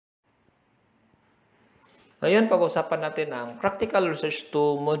Ngayon, pag-usapan natin ang Practical Research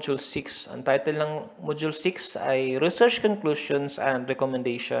 2 Module 6. Ang title ng Module 6 ay Research Conclusions and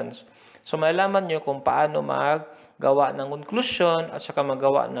Recommendations. So, malalaman nyo kung paano maggawa ng conclusion at saka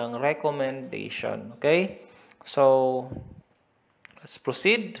magawa ng recommendation. Okay? So, let's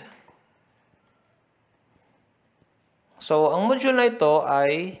proceed. So, ang module na ito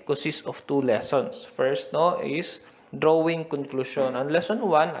ay consists of 2 lessons. First, is drawing conclusion. Ang lesson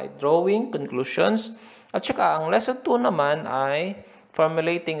 1 ay drawing conclusions. At saka, ang lesson 2 naman ay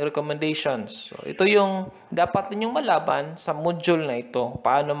formulating recommendations. So, ito yung dapat ninyong malaman sa module na ito.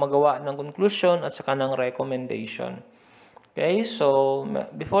 Paano magawa ng conclusion at saka ng recommendation. Okay, so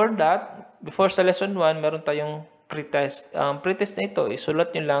before sa lesson 1, meron tayong pretest. Ang pretest na ito,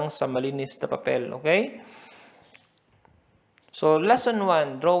 isulat nyo lang sa malinis na papel. Okay? So, lesson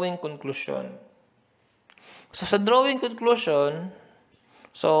 1, drawing conclusion. So, sa drawing conclusion,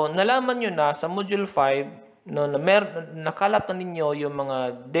 so, nalaman nyo na sa module 5, nakalap na ninyo yung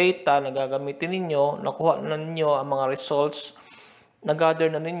mga data na gagamitin ninyo, nakuha na ninyo ang mga results,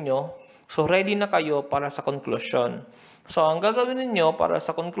 na-gather na ninyo. So, ready na kayo para sa conclusion. So, ang gagawin ninyo para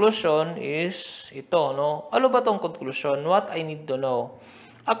sa conclusion is ito, Ano ba tong conclusion? What I need to know?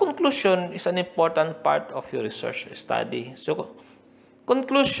 A conclusion is an important part of your research study. So,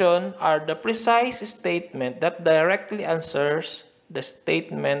 conclusion are the precise statement that directly answers the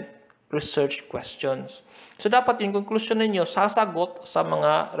statement research questions. So, dapat yung conclusion ninyo sasagot sa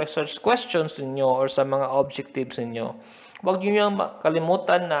mga research questions ninyo or sa mga objectives ninyo. Huwag nyo yung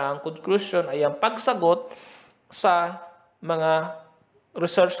kalimutan na ang conclusion ay ang pagsagot sa mga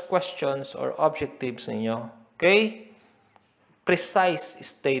research questions or objectives ninyo. Okay? Precise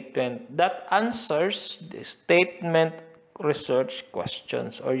statement that answers the statement research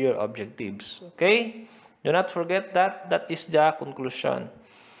questions or your objectives. Okay? Do not forget that. That is the conclusion.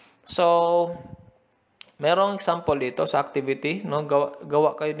 So, merong example dito sa activity.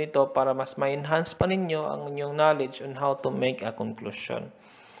 Gawa kayo nito para mas ma-enhance pa ninyo ang inyong knowledge on how to make a conclusion.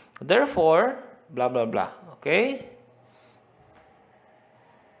 Therefore, blah, blah, blah. Okay?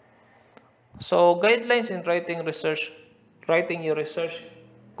 So, guidelines in writing your research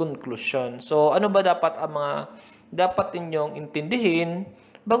conclusion. So, ano ba dapat ang mga dapat ninyong intindihin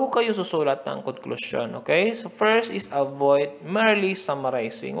bago kayo susulat ng conclusion? Okay? So, first is avoid merely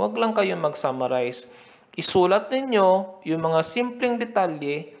summarizing. Huwag lang kayo mag-summarize. Isulat ninyo yung mga simpleng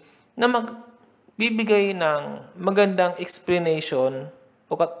detalye na magbibigay ng magandang explanation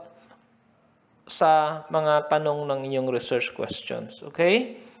sa mga tanong ng inyong research questions.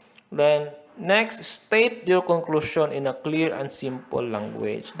 Okay? Then, next, state your conclusion in a clear and simple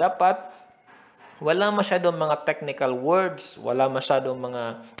language. Dapat, wala masyadong mga technical words, wala masyadong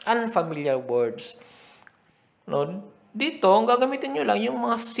mga unfamiliar words. Dito, gagamitin nyo lang yung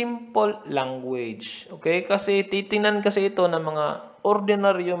mga simple language. Okay? Kasi titingnan kasi ito ng mga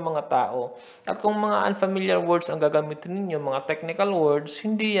ordinaryong mga tao. At kung mga unfamiliar words ang gagamitin ninyo, mga technical words,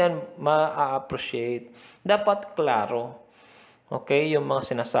 hindi yan ma-appreciate. Dapat klaro. Okay? Yung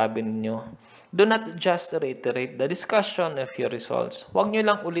mga sinasabi ninyo. Do not just reiterate the discussion of your results. Huwag nyo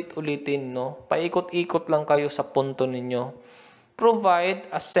lang ulit-ulitin, Paikot-ikot lang kayo sa punto ninyo. Provide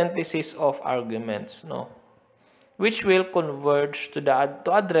a synthesis of arguments, which will converge to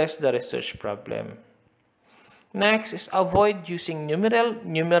address the research problem. Next is avoid using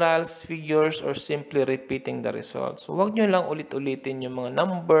numerals, figures, or simply repeating the results. So, huwag nyo lang ulit-ulitin yung mga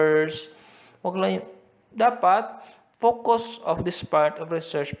numbers. Dapat, focus of this part of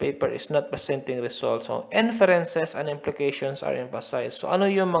research paper is not presenting results. So, inferences and implications are emphasized. So, ano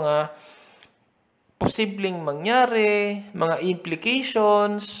yung mga posibleng mangyari, mga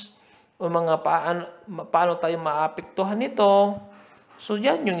implications, o mga paano tayo maapektuhan nito. So,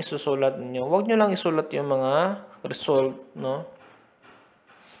 yan yung isusulat niyo. Huwag nyo lang isulat yung mga result,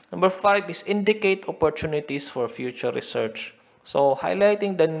 Number 5 is indicate opportunities for future research. So,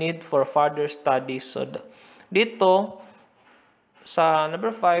 highlighting the need for further studies. So, dito, sa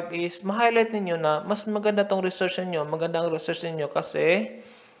number 5 is, ma-highlight ninyo na mas maganda tong research ninyo, magandang research ninyo kasi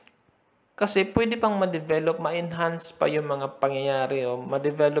pwede pang ma-develop, ma-enhance pa yung mga pangyayari o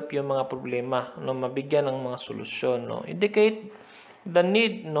ma-develop yung mga problema, mabigyan ng mga solusyon, Indicate the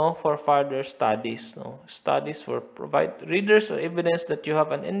need, for further studies, Studies for provide readers or evidence that you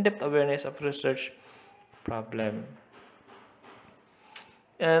have an in-depth awareness of research problem.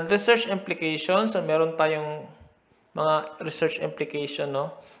 And research implications, so meron tayong mga research implication,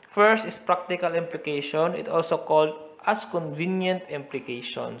 First is practical implication. It also called as convenient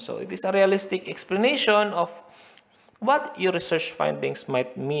implication. So, it is a realistic explanation of what your research findings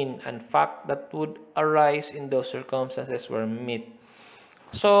might mean and fact that would arise in those circumstances were met.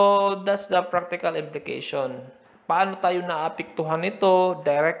 So, that's the practical implication. Paano tayo naapektuhan nito,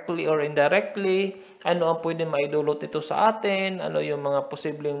 directly or indirectly? Ano ang pwede maidulot ito sa atin? Ano yung mga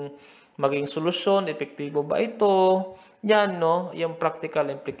posibleng maging solusyon? Epektibo ba ito? Yan, no? Yung practical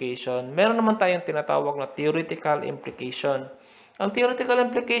implication. Meron naman tayong tinatawag na theoretical implication. Ang theoretical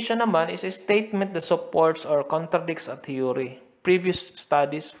implication naman is a statement that supports or contradicts a theory, previous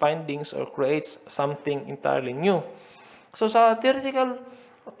studies, findings, or creates something entirely new. So, sa theoretical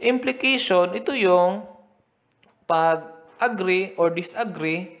implication, ito yung pag-agree or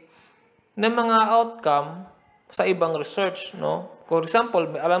disagree ng mga outcome sa ibang research, no? For example,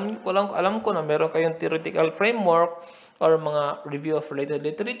 alam ko na meron kayong theoretical framework or mga review of related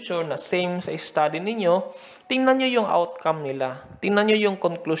literature na same sa study ninyo. Tingnan nyo yung outcome nila. Tingnan nyo yung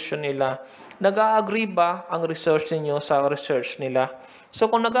conclusion nila. Nag-a-agree ba ang research ninyo sa research nila?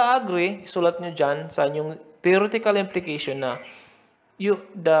 So, kung nag-a-agree, isulat nyo dyan sa inyong theoretical implication na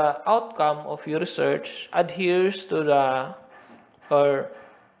the outcome of your research adheres to the or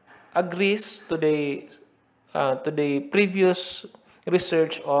agrees to the previous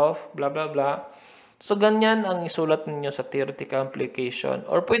research of blah blah blah. So ganyan ang isulat niyo sa theoretical implication.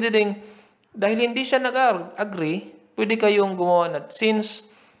 Or pwede ding dahil hindi siya nag-agree, pwede kayong gumawa na since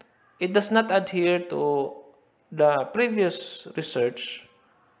it does not adhere to the previous research,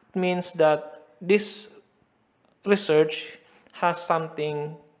 it means that this research has some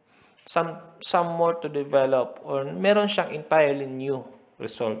more to develop or meron siyang entirely new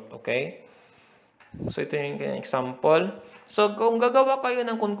result, okay? So, ito yung example. So, kung gagawa kayo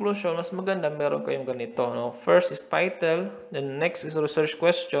ng conclusion, mas maganda meron kayong ganito, no? First is title, then next is research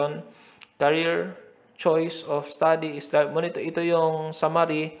question, career, choice of study is that, ito yung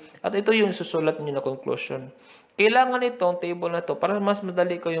summary, at ito yung susulat niyo na conclusion. Kailangan itong table na to para mas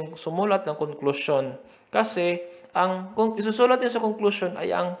madali kayong sumulat ng conclusion. Kasi, kung isusulat niyo sa conclusion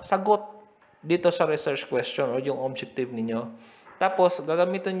ay ang sagot dito sa research question o yung objective ninyo. Tapos,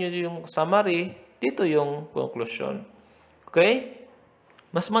 gagamitin niyo yung summary, dito yung conclusion. Okay?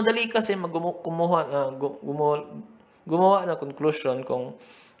 Mas madali kasi gumawa ng conclusion kung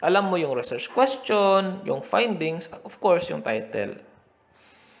alam mo yung research question, yung findings, of course, yung title.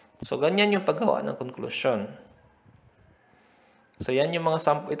 So, ganyan yung paggawa ng conclusion. So, yan yung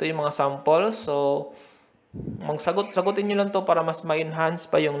ito yung mga samples. So, sagutin nyo lang to para mas ma-enhance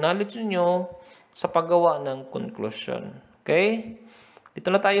pa yung knowledge nyo sa paggawa ng conclusion. Okay? Dito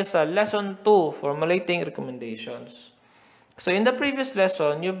na tayo sa lesson 2, formulating recommendations. So, in the previous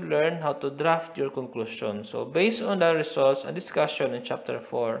lesson, you've learned how to draft your conclusion. So, based on the results and discussion in chapter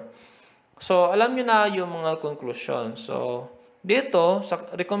 4. So, alam nyo na yung mga conclusion. So, dito, sa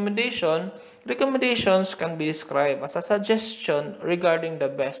recommendations can be described as a suggestion regarding the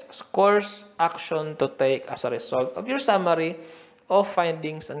best course action to take as a result of your summary of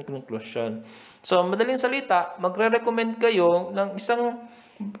findings and conclusion. So, madaling salita, magre-recommend kayo ng isang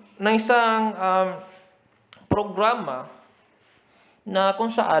programa na kung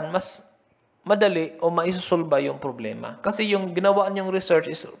saan mas madali o maisosolba yung problema. Kasi yung ginawa niyong research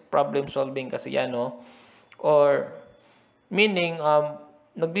is problem solving kasi yan, no? Or meaning,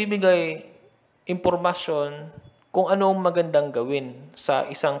 nagbibigay impormasyon kung anong magandang gawin sa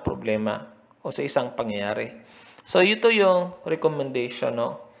isang problema o sa isang pangyayari. So, ito yung recommendation,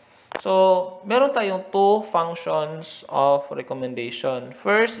 no? So, meron tayong two functions of recommendation.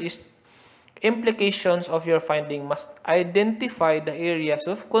 First is implications of your finding must identify the areas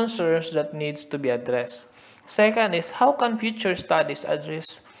of concerns that needs to be addressed. Second is how can future studies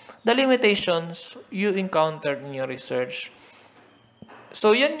address the limitations you encountered in your research.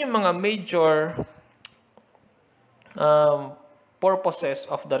 So, yan yung mga major purposes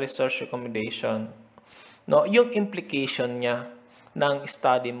of the research recommendation. No, yung implication niya ng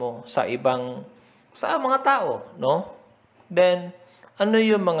study mo sa mga tao, no? Then, ano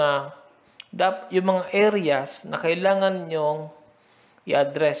yung mga areas na kailangan nyong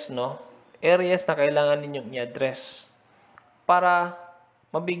i-address, no? Areas na kailangan ninyong i-address para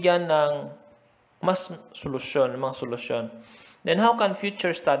mabigyan ng mga solusyon. Then, how can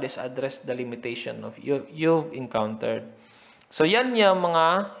future studies address the limitation of you've encountered? So, yan yung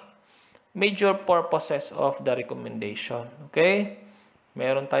mga major purposes of the recommendation. Okay?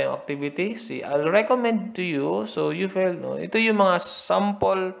 Meron tayong activity. I'll recommend to you. So, you feel, no? Ito yung mga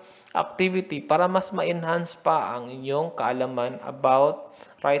sample activity para mas ma-enhance pa ang inyong kaalaman about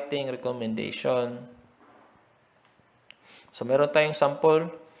writing recommendation. So, meron tayong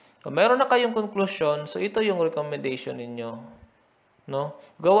sample. So, meron na kayong conclusion. So, ito yung recommendation ninyo. No?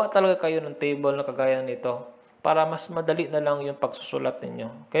 Gawa talaga kayo ng table na kagaya nito para mas madali na lang yung pagsusulat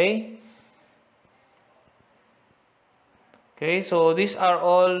ninyo. Okay? Okay, so these are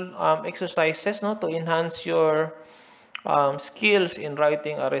all exercises, no, to enhance your skills in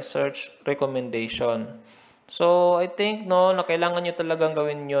writing a research recommendation. So, I think, no, na kailangan nyo talagang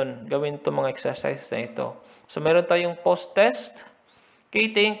gawin yun. Gawin itong mga exercises na ito. So, meron tayong post-test. Okay,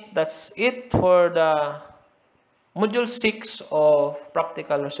 I think that's it for the Module 6 of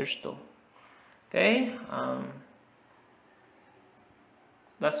Practical Research 2. Okay,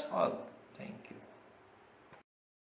 that's all. Thank you.